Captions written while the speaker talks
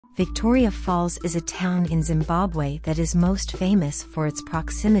Victoria Falls is a town in Zimbabwe that is most famous for its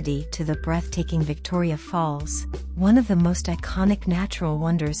proximity to the breathtaking Victoria Falls, one of the most iconic natural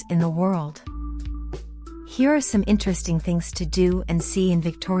wonders in the world. Here are some interesting things to do and see in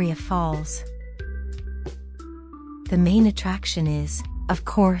Victoria Falls. The main attraction is, of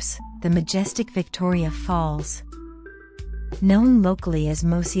course, the majestic Victoria Falls. Known locally as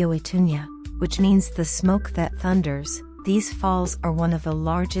Mosi-oa-Tunya, which means the smoke that thunders, these falls are one of the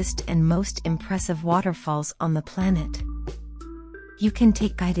largest and most impressive waterfalls on the planet. You can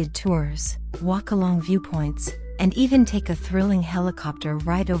take guided tours, walk along viewpoints, and even take a thrilling helicopter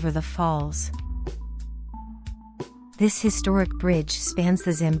ride over the falls. This historic bridge spans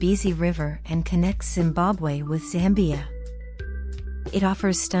the Zambezi River and connects Zimbabwe with Zambia. It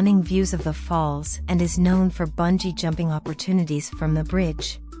offers stunning views of the falls and is known for bungee jumping opportunities from the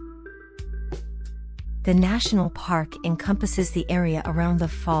bridge. The national park encompasses the area around the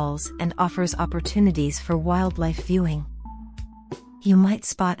falls and offers opportunities for wildlife viewing. You might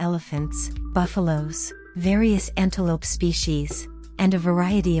spot elephants, buffaloes, various antelope species, and a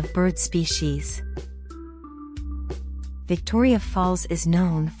variety of bird species. Victoria Falls is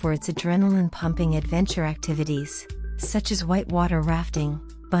known for its adrenaline-pumping adventure activities, such as whitewater rafting,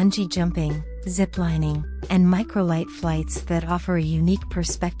 bungee jumping, ziplining, and microlight flights that offer a unique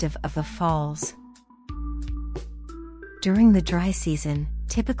perspective of the falls. During the dry season,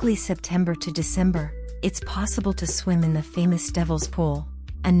 typically September to December, it's possible to swim in the famous Devil's Pool,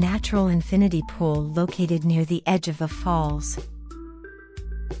 a natural infinity pool located near the edge of the falls.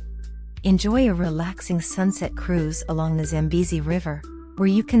 Enjoy a relaxing sunset cruise along the Zambezi River, where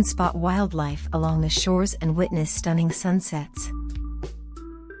you can spot wildlife along the shores and witness stunning sunsets.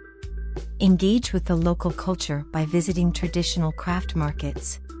 Engage with the local culture by visiting traditional craft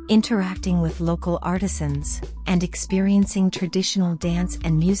markets, interacting with local artisans, and experiencing traditional dance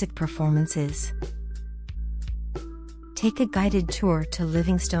and music performances. Take a guided tour to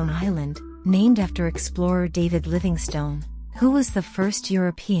Livingstone Island, named after explorer David Livingstone, who was the first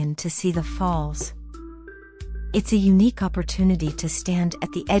European to see the falls. It's a unique opportunity to stand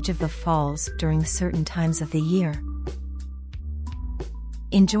at the edge of the falls during certain times of the year.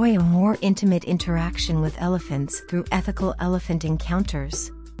 Enjoy a more intimate interaction with elephants through ethical elephant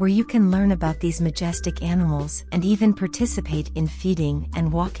encounters, where you can learn about these majestic animals and even participate in feeding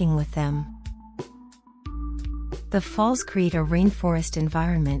and walking with them. The falls create a rainforest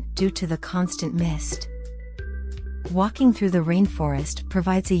environment due to the constant mist. Walking through the rainforest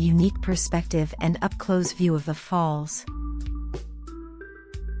provides a unique perspective and up-close view of the falls.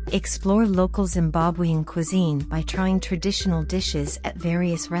 Explore local Zimbabwean cuisine by trying traditional dishes at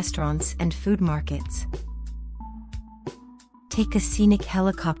various restaurants and food markets. Take a scenic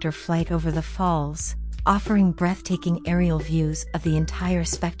helicopter flight over the falls, offering breathtaking aerial views of the entire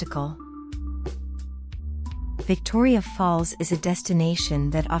spectacle. Victoria Falls is a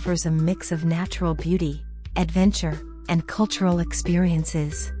destination that offers a mix of natural beauty, adventure, and cultural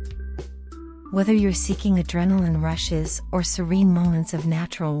experiences. Whether you're seeking adrenaline rushes or serene moments of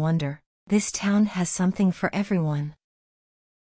natural wonder, this town has something for everyone.